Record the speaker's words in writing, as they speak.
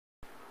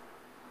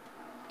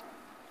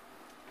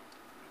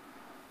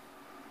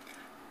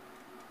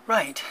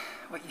Right,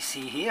 what you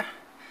see here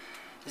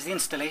is the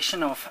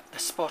installation of the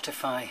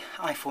Spotify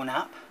iPhone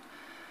app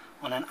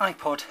on an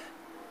iPod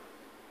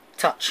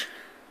Touch.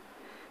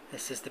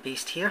 This is the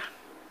beast here.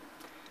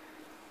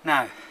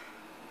 Now,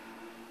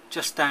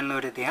 just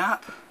downloaded the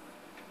app.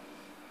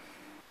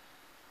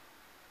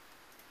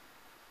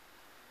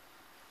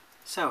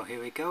 So here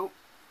we go.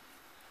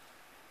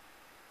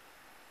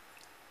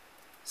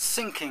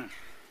 Syncing.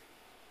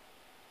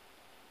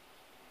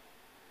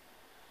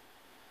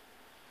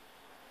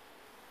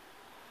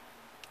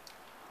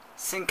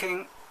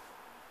 Syncing.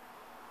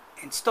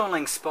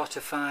 Installing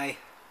Spotify.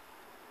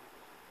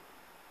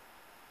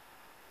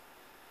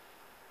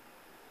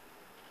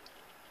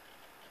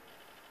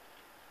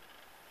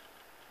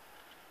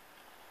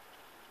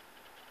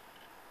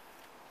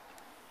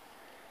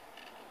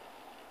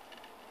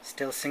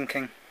 Still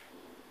syncing.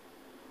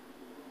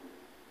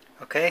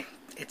 Okay,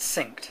 it's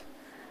synced.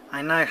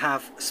 I now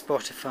have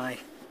Spotify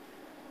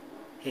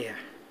here.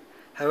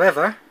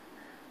 However,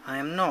 I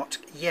am not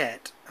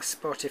yet a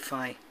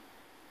Spotify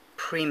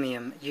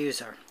premium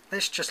user.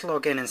 Let's just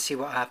log in and see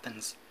what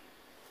happens.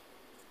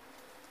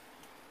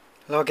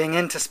 Logging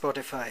into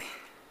Spotify.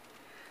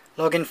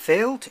 Login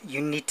failed. You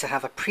need to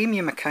have a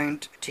premium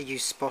account to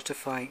use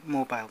Spotify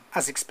mobile,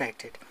 as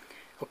expected.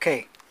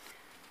 Okay,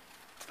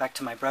 back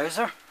to my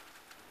browser.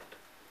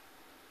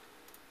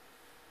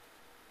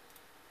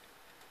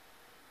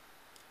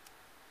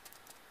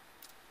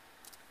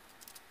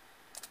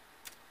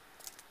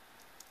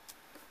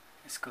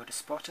 Let's go to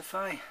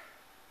Spotify.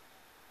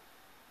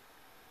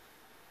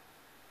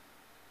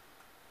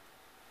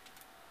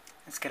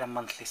 Let's get a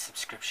monthly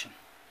subscription.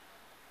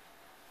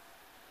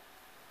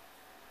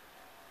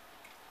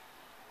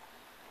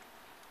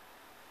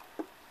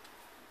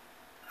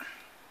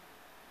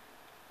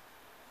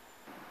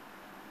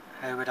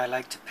 How would I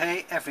like to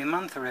pay? Every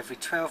month or every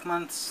 12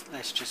 months?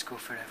 Let's just go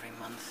for every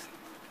month.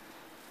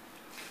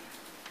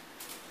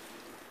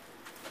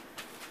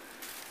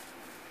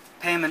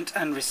 Payment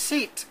and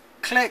receipt.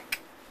 Click.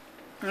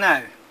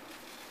 Now,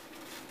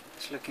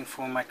 just looking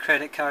for my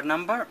credit card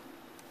number.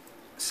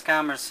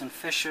 Scammers and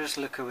fishers,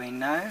 look away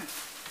now.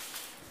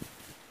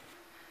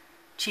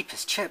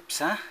 Cheapest chips,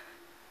 huh?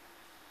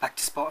 Back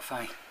to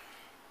Spotify.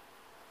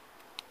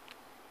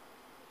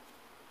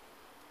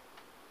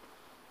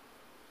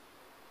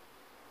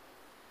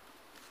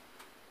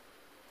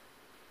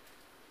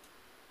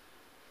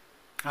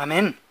 I'm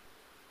in.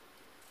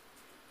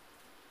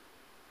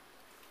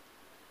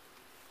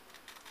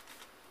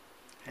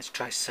 Let's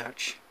try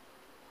search.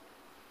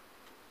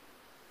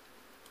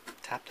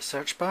 Tap the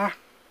search bar.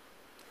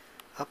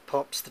 Up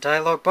pops the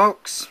dialog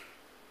box.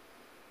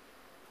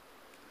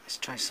 Let's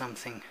try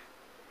something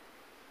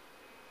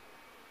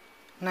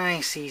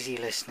nice, easy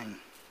listening.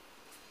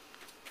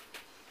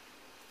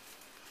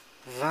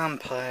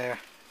 Vampire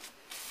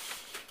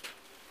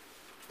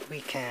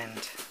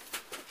Weekend.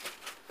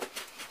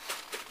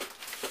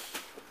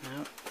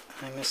 No,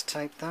 I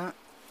mistyped that.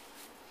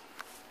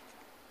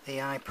 The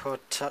iPod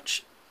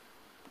Touch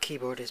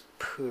keyboard is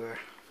poor.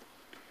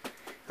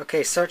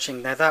 Okay,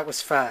 searching. Now that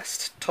was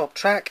fast. Top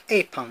track,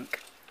 A-Punk.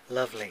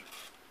 Lovely.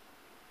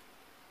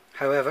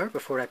 However,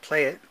 before I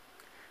play it,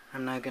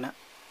 I'm now going to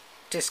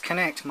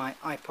disconnect my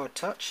iPod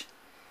Touch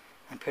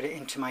and put it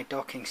into my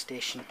docking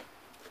station.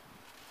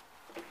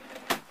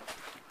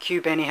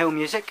 Cue Benny Hill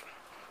music.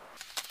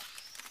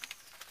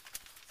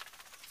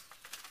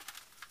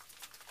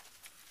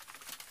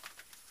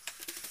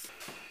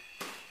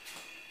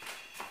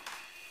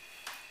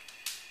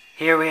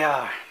 Here we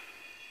are.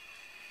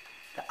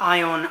 The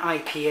Ion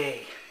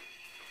IPA.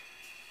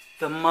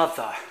 The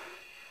mother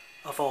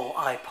of all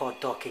iPod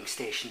docking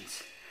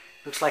stations.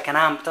 Looks like an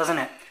amp, doesn't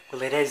it?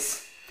 Well, it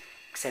is,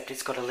 except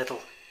it's got a little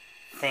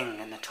thing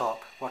in the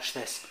top. Watch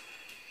this.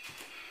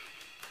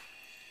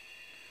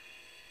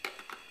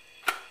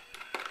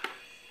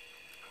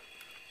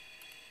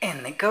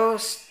 In it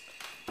goes.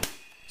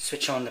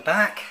 Switch on the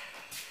back.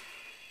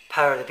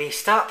 Power the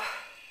beast up.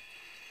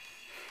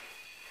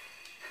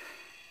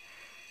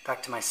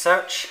 Back to my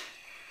search.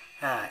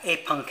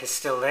 A-Punk is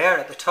still there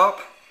at the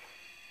top.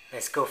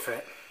 Let's go for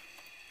it.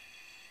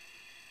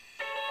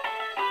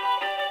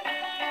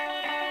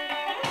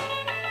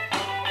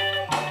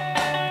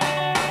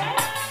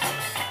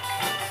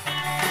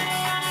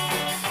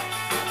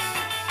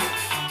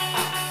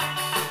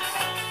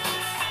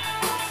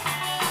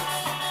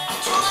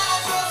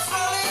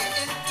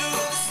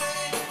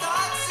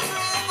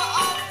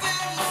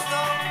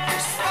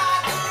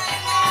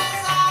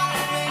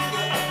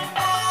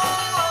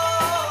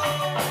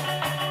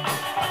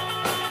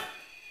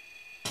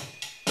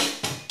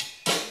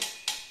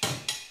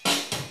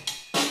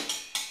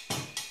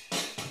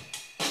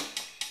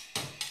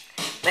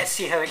 Let's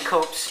see how it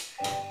copes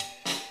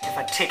if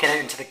I take it out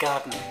into the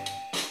garden.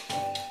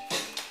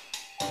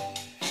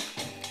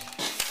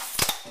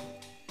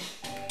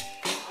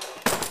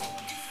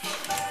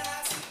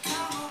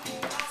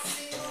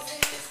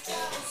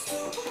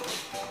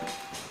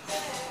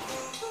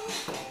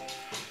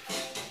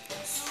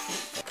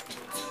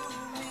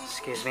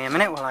 Excuse me a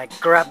minute while I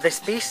grab this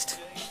beast.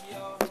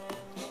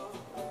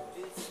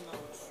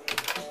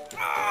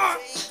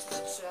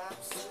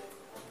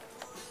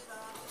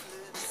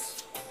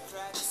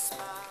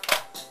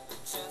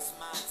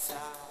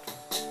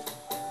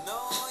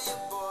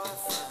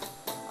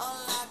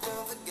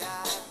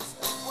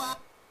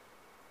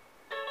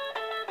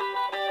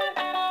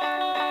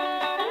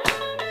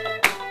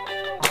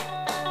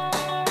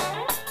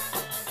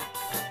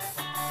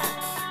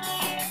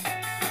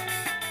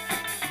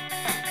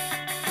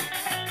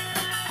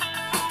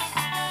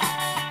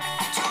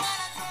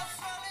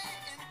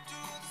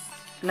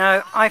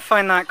 Now, I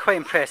find that quite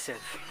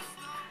impressive.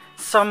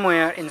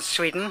 Somewhere in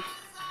Sweden,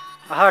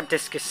 a hard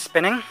disk is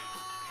spinning,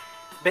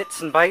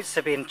 bits and bytes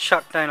are being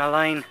chucked down a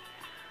line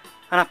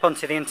and up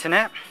onto the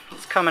internet.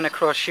 It's coming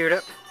across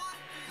Europe.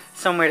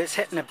 Somewhere it's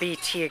hitting a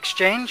BT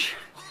exchange.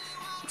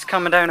 It's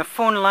coming down a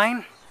phone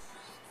line,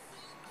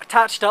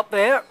 attached up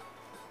there,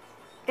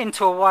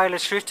 into a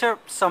wireless router,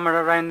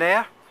 somewhere around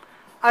there,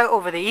 out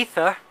over the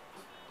ether,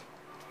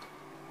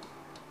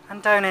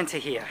 and down into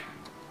here,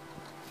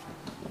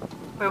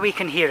 where we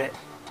can hear it.